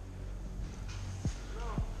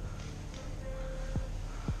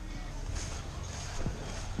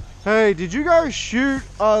 Hey, did you guys shoot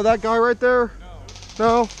that guy right there?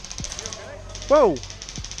 No. No? Whoa. Is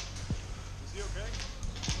he okay?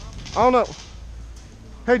 I don't know.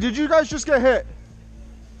 Hey, did you guys just get hit?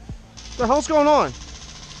 What the hell's going on?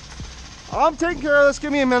 I'm taking care of this.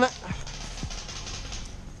 Give me a minute.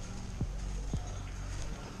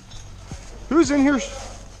 Who's in here?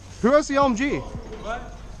 Who has the LMG? What?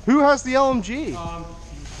 Who has the LMG?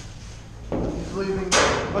 He's leaving.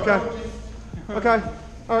 Okay. Okay.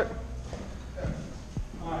 All right.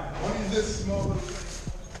 What is this small?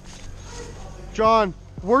 John,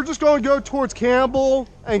 we're just going to go towards Campbell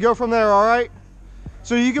and go from there, all right?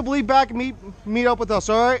 So you can bleed back and meet up with us,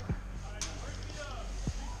 all right?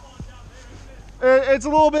 It's a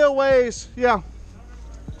little bit of ways, yeah.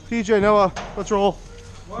 PJ, Noah, let's roll.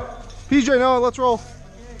 What? PJ, Noah, let's roll.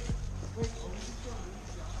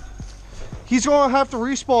 He's going to have to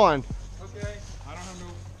respawn. Okay. I don't have no...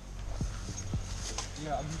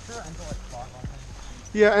 Yeah, I'm sure until like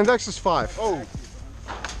 5. Yeah, index is 5. Oh.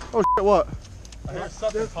 Oh shit, what? I heard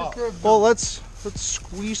something pop. Well, let's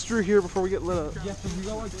squeeze through here before we get lit up. Yeah, so we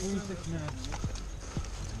got like 26 minutes.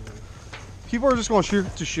 People are just going to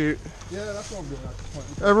shoot to shoot. Yeah, that's what I'm doing at this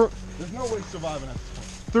point. There's no way surviving at this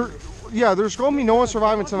point. Yeah, there's going to be no one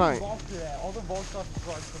surviving tonight. All the vault stuff is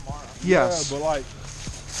like tomorrow. Yes. Yeah, but like...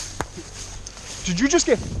 Did you just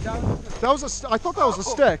get... That was a... I thought that was a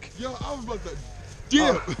stick. Yo, I was about to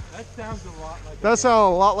dip. That sounds a lot like That sounded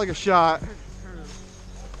a lot like a shot.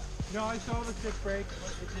 No, I saw the stick break,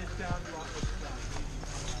 but it did sound a lot like a shot.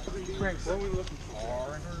 Stick break, what are we looking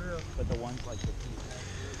for? But the ones like the...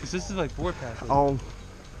 Because this is like 4 passes. I'll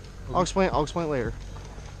explain it later.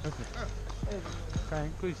 Okay.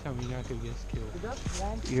 Frank, please tell me you're not gonna get us killed.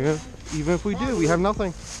 Yeah, even if we do, we have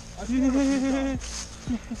nothing. You're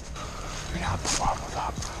not bubbled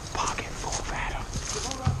up, pocket full of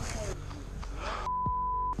atoms.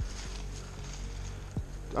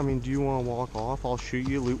 I mean, do you want to walk off? I'll shoot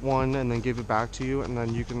you, loot one, and then give it back to you, and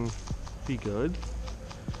then you can be good.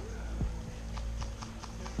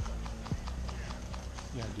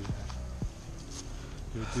 Yeah, do that.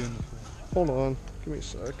 You're doing the floor. Hold on, give me a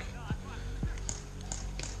sec.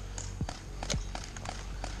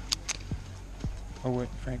 Oh wait,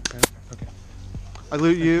 Frank, okay. I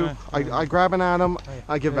loot you, I grab an atom,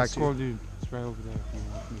 I give back to you. Dude, it's right over there if you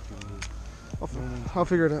want me to move. I'll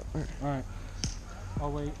figure it out. Alright.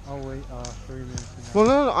 I'll wait 3 minutes. Well,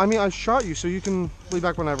 no, I mean, I shot you, so you can leave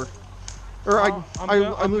back whenever. Or I'm gonna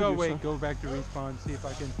you, go back to respawn, see if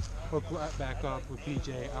I can hook back up with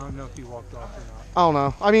PJ. I don't know if he walked off or not. I don't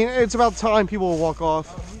know. I mean, it's about time people will walk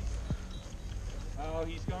off. Oh,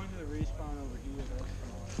 he's going to the respawn over here.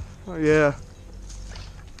 Oh, yeah.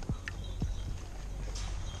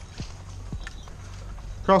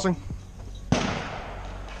 Crossing.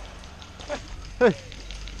 Hey,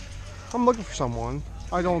 I'm looking for someone.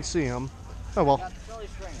 I don't see him. Oh well. Hey,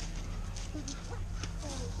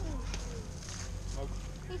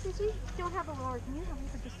 since you don't have a lower, can you help me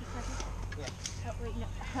for just a second? Yeah. Oh, wait, no.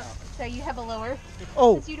 So you have a lower?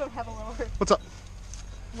 Oh. Since you don't have a lower. What's up?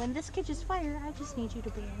 When this catches fire, I just need you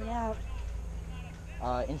to blow it out.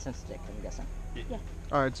 Incense stick, I'm guessing. Yeah.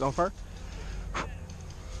 Alright, it's on fire.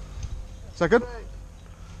 Is that good?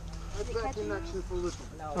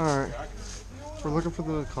 Alright. We're looking for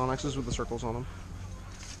the connexes with the circles on them.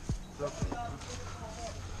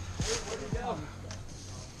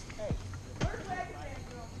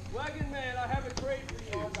 Wagon man, I have a crate for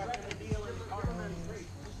you.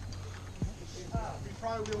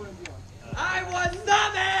 I was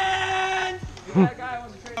summoned!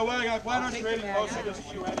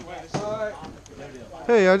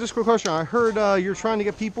 Hey, just a quick question. I heard you're trying to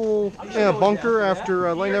get people in a bunker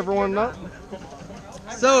after letting everyone know.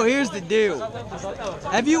 So here's the deal.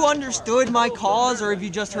 Have you understood my cause, or have you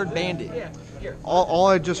just heard bandit? All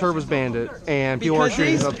I just heard was bandit, and people are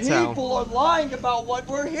shooting up the town. People are lying about what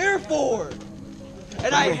we're here for.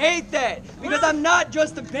 And I hate that, because I'm not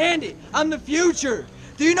just a bandit, I'm the future.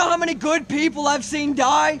 Do you know how many good people I've seen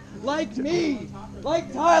die? Like me.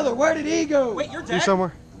 Like Tyler, where did he go? Wait, you're He's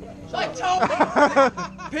somewhere. Like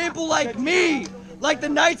people like me, like the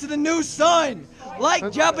Knights of the New Sun, like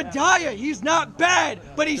Jebediah. He's not bad,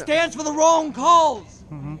 but he stands for the wrong cause.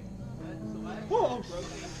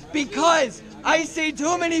 Because I see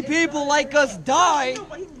too many people like us die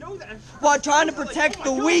while trying to protect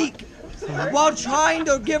the weak, while trying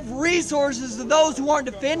to give resources to those who aren't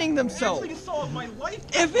defending themselves.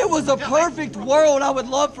 If it was a perfect world, I would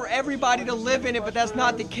love for everybody to live in it, but that's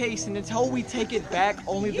not the case. And until we take it back,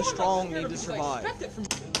 only the strong need to survive.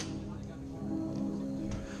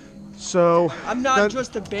 So I'm not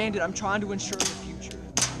just a bandit, I'm trying to ensure the future.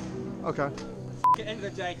 Okay. End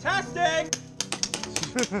of the day. Testing!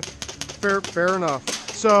 Fair enough.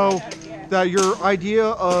 So that your idea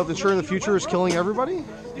of ensuring the future is killing everybody?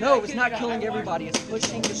 No, it's not killing everybody, it's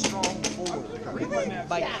pushing the strong forward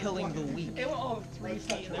by killing the weak. All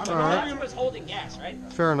right. Everyone was holding gas, right?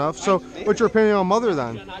 Fair enough. So what's your opinion on Mother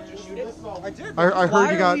then? I heard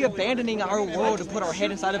Why you got... are we abandoning our world to put our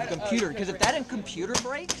head inside of a computer? Because if that computer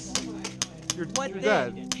breaks, what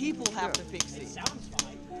then? dead. People have to fix it.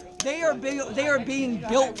 They are being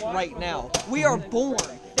built right now. We are born.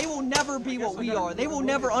 They will never be what we are. They will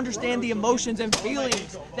never understand the emotions and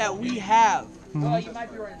feelings that we have.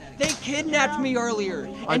 They kidnapped me earlier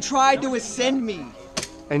and tried to ascend me.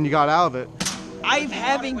 And you got out of it. I'm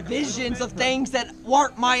having visions of things that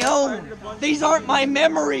weren't my own. These aren't my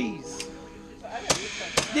memories.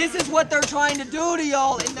 This is what they're trying to do to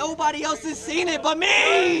y'all, and nobody else has seen it but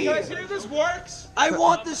me! Guys, hear this works? I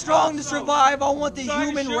want the strong to survive. I want the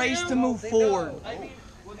human race to move forward.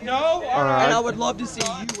 No? All right. And I would love to see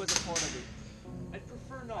you as a part of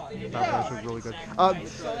it. That was really good.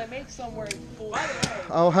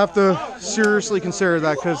 I'll have to seriously consider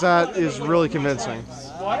that because that is really convincing.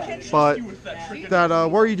 But that,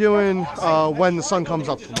 what are you doing when the sun comes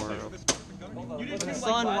up tomorrow? When the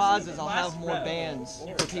sun rises, I'll have more bands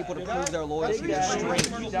for people to prove their loyalty and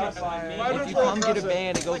strength. If you come get a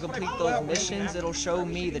band and go complete those missions, it'll show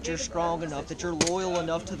me that you're strong enough, that you're loyal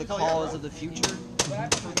enough to the cause of the future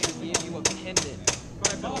for me to give you a pendant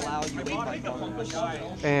to allow you in my bunkers.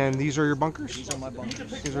 And these are your bunkers? These are my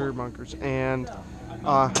bunkers. These are your bunkers. And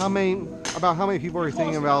about how many people are you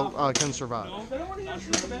thinking about can survive? I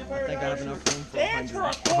think I have enough room for 100.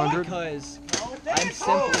 100? Because I'm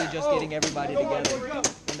simply just getting everybody together.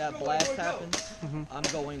 When that blast happens, I'm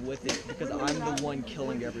going with it because I'm the one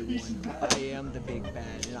killing everyone. I am the big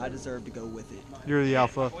bad, and I deserve to go with it. You're the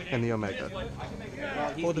Alpha and the Omega.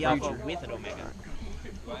 He's the Alpha with an Omega.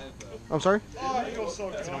 I'm sorry?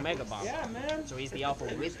 It's an Omega bomb. So he's the Alpha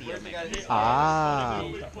with the Omega. Ah.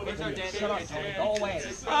 Go away.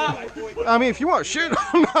 I mean, if you want to shoot,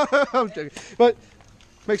 I'm joking. But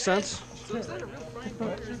makes sense.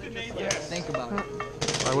 Think about it.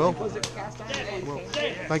 I will.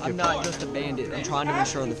 Thank you. I'm not just a bandit. I'm trying to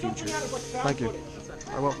ensure the future. Thank you.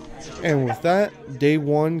 I will. And with that, day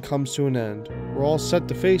 1 comes to an end. We're all set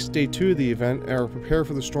to face day 2 of the event and are prepared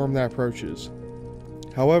for the storm that approaches.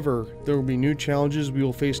 However, there will be new challenges we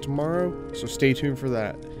will face tomorrow, so stay tuned for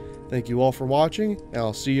that. Thank you all for watching, and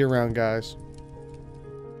I'll see you around, guys.